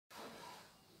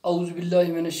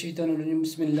Auzubillahiminash-shaytanir-rajim.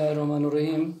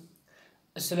 Bismillahir-rahmanir-rahim.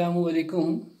 Assalamu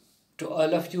alaikum to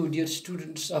all of you dear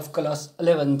students of class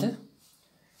 11th.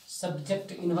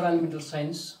 Subject Environmental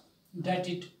Science,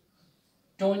 dated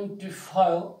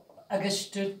 25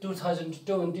 August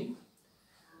 2020.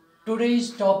 Today's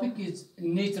topic is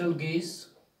natural gas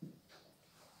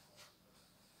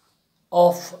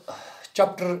of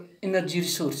chapter Energy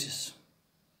Resources.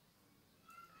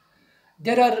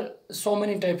 There are so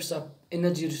many types of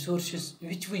energy resources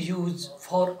which we use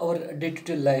for our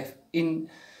day-to-day life in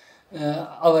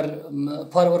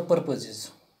for our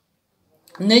purposes.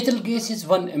 Natural gas is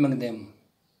one among them.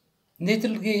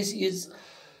 Natural gas is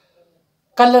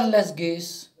colorless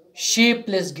gas,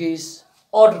 shapeless gas,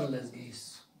 odorless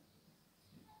gas.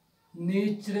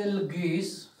 Natural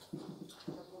gas,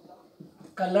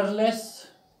 colorless,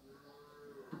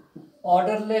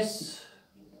 odorless,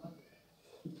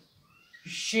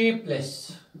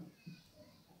 shapeless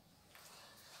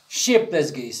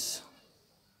gas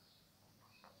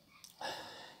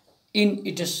in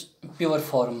its pure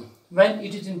form. When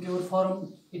it is in pure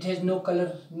form, it has no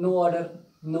color, no odor,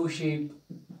 no shape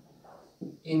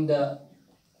in the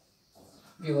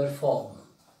pure form.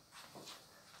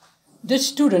 The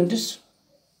students,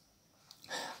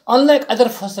 unlike other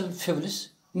fossil fuels,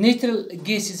 natural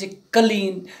gas is a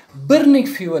clean burning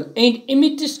fuel and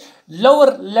emits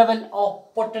lower level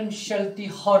of potentiality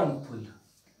harmful.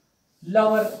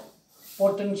 Lower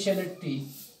potentiality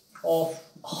of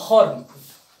harmful.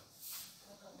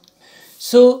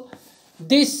 So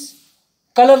this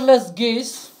colorless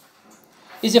gas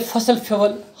is a fossil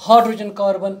fuel hydrogen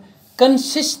carbon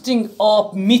consisting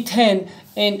of methane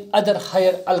and other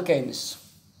higher alkanes.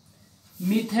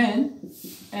 Methane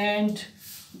and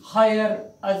higher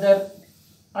other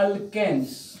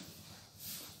alkanes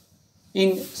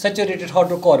in saturated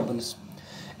hydrocarbons.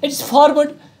 It's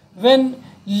formed when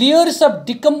layers of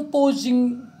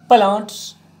decomposing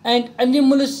plants and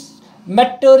animals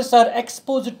matters are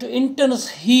exposed to intense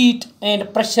heat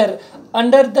and pressure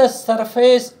under the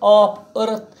surface of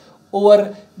Earth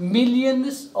over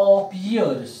millions of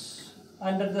years.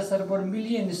 Under the surface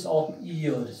millions of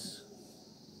years.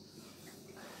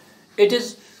 It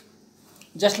is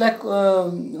just like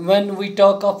when we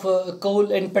talk of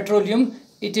coal and petroleum,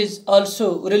 it is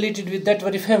also related with that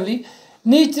very family.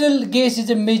 Natural gas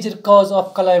is a major cause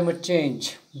of climate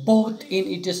change, both in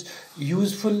it is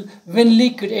useful when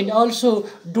liquid and also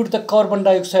due to the carbon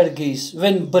dioxide gas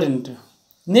when burned.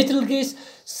 Natural gas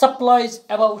supplies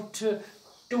about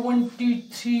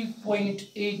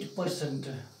 23.8%.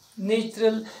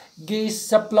 Natural gas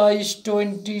supplies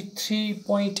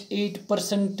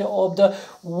 23.8% of the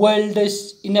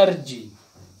world's energy.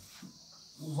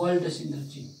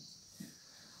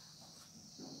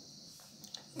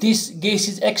 This gas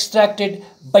is extracted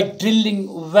by drilling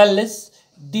wells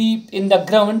deep in the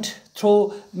ground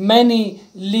through many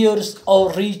layers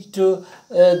of reach to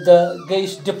the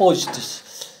gas deposits.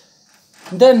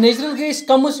 The natural gas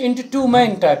comes into two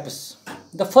main types.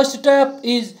 The first type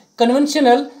is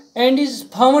conventional and is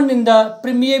found in the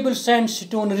permeable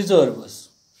sandstone reservoirs.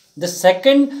 The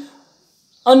second,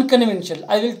 unconventional.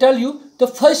 I will tell you, the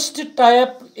first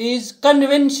type is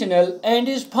conventional and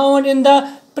is found in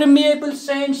the permeable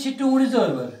sandstone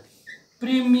reservoir.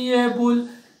 Permeable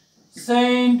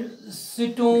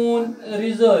sandstone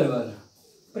reservoir.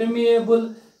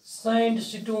 Permeable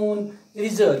sandstone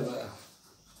reservoir.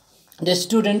 The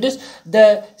students,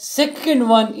 the second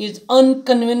one is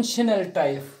unconventional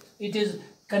type. It is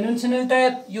conventional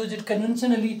type, use it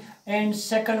conventionally, and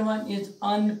second one is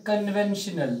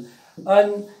unconventional.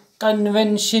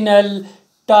 Unconventional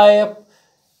type.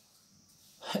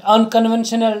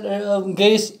 Unconventional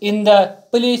gas in the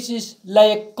places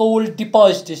like coal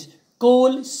deposits,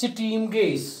 coal steam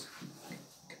gas,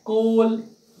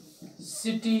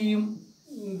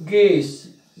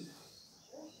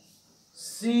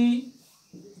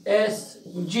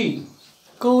 CSG,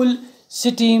 coal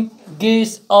steam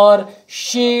gas or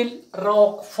shale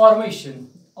rock formation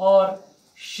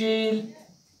shale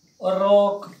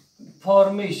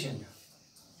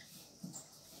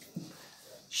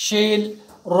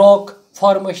rock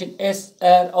formation,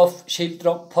 SR of shale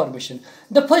rock formation.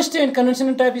 The first and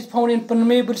conventional type is found in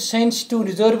permeable sandstone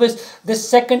reservoirs. The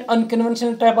second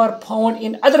unconventional type are found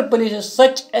in other places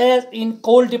such as in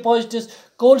coal deposits,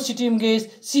 coal steam gas,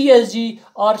 CSG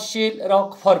or shale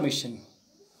rock formation.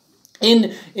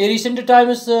 In recent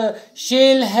times,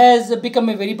 shale has become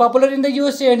very popular in the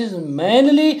USA and is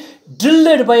mainly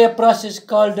drilled by a process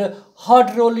called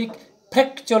hydraulic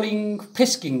fracturing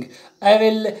frisking. I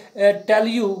will tell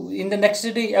you in the next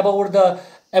day about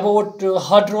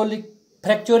hydraulic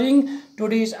fracturing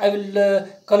today's I will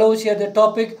close here the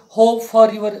topic. Hope for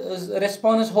your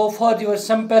response, hope for your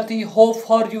sympathy, hope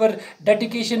for your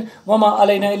dedication. Wama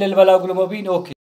alayna illa al balagul mubin. Okay.